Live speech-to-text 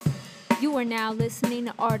You are now listening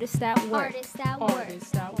to Artists at Work. Artists at Work.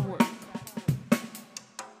 Artists at Work.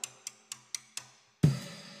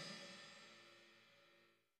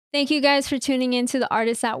 Thank you guys for tuning into the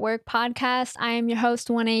Artists at Work podcast. I am your host,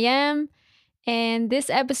 1AM, and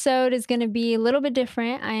this episode is going to be a little bit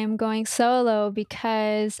different. I am going solo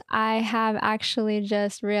because I have actually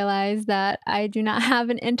just realized that I do not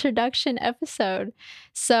have an introduction episode.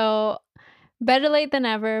 So, better late than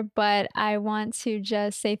ever, but I want to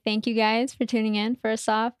just say thank you guys for tuning in first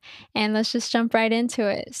off, and let's just jump right into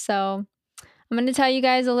it. So, I'm going to tell you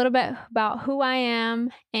guys a little bit about who I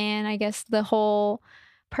am and I guess the whole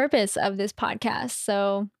purpose of this podcast.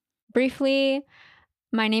 So, briefly,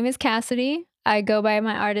 my name is Cassidy. I go by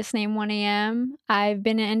my artist name 1AM. I've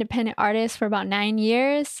been an independent artist for about 9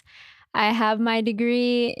 years. I have my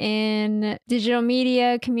degree in digital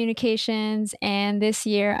media communications, and this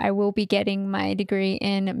year I will be getting my degree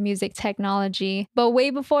in music technology. But way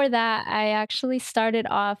before that, I actually started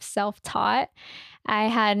off self-taught. I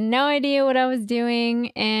had no idea what I was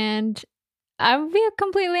doing, and I'll be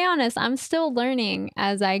completely honest, I'm still learning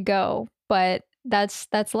as I go, but that's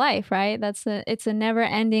life, right? It's a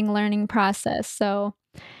never-ending learning process. So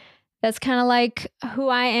that's kind of like who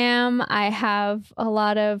I am. I have a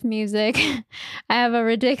lot of music. I have a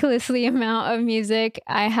ridiculously amount of music.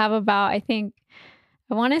 I have about, I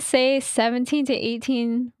want to say 17 to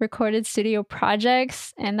 18 recorded studio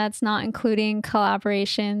projects, and that's not including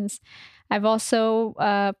collaborations. I've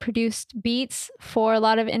also produced beats for a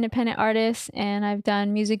lot of independent artists, and I've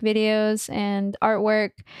done music videos and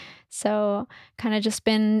artwork. So, kind of just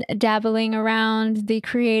been dabbling around the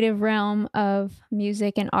creative realm of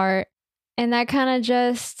music and art. And that kind of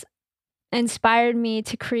just inspired me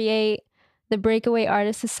to create the Breakaway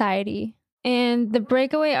Artist Society. And the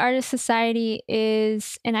Breakaway Artist Society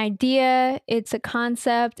is an idea, it's a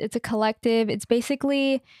concept, it's a collective, it's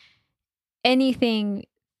basically anything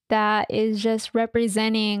that is just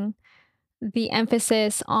representing the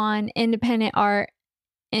emphasis on independent art,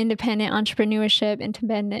 independent entrepreneurship,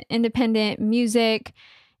 independent music,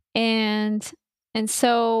 and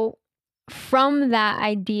so from that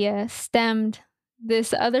idea stemmed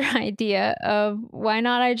this other idea of why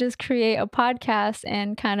not I just create a podcast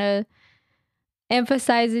and kind of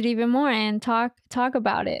emphasize it even more and talk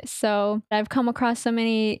about it. So I've come across so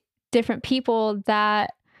many different people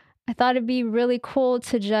that I thought it'd be really cool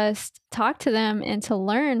to just talk to them and to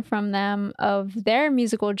learn from them of their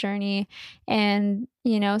musical journey and,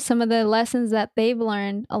 some of the lessons that they've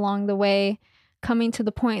learned along the way, coming to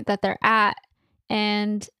the point that they're at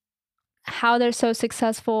and how they're so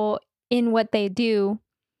successful in what they do,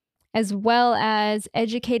 as well as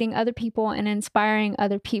educating other people and inspiring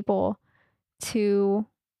other people to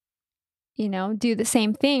do the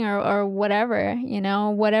same thing or whatever,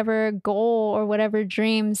 whatever goal or whatever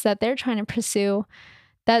dreams that they're trying to pursue.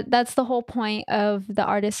 That's the whole point of the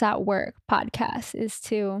Artists at Work podcast, is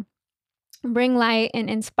to bring light and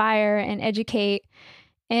inspire and educate,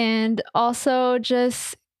 and also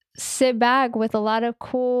just sit back with a lot of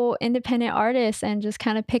cool independent artists and just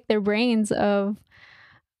kind of pick their brains of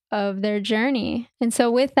their journey. And so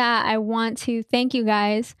with that, I want to thank you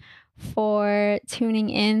guys for tuning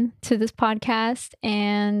in to this podcast,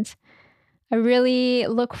 and I really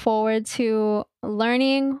look forward to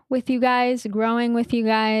learning with you guys, growing with you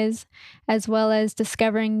guys, as well as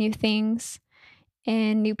discovering new things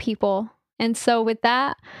and new people. And so with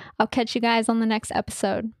that, I'll catch you guys on the next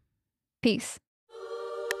episode. Peace.